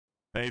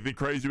Anything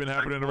crazy been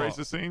happening in the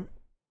racing scene?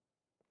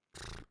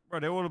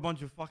 Bro, they're all a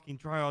bunch of fucking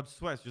tryhard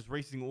sweats just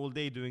racing all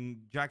day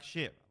doing jack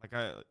shit.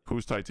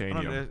 Who's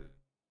Titanium?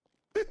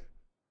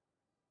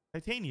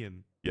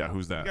 Titanium? Yeah,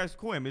 who's that? You guys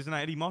call him, isn't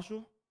that Eddie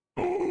Marshall?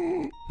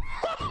 You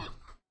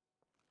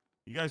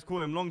guys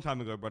called him a long time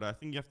ago, brother. I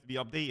think you have to be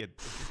updated.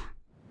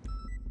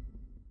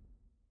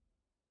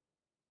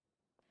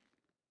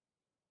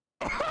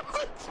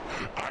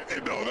 I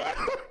didn't know that.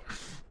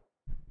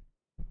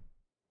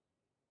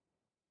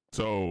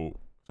 So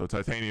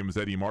Titanium is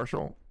Eddie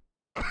Marshall?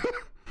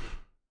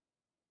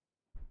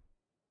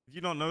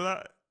 You don't know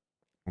that?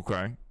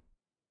 Okay.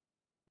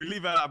 We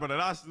leave it at that, brother.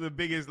 That's the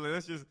biggest.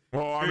 Let's just.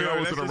 Well, I mean, I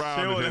wasn't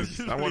around in his.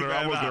 I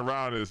wasn't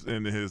around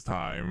in his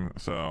time,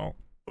 so.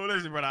 Well,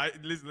 listen, brother.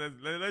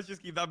 Let's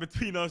just keep that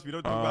between us. We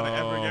don't talk about it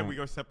ever again. We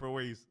go separate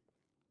ways.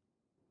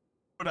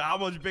 Brother, how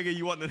much bigger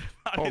you want than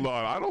that? Hold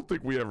on. I don't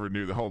think we ever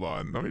knew that. Hold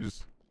on. Let me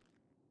just.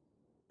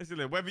 Listen,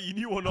 whether you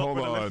knew or not,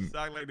 brother, let's just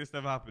act like this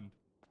never happened.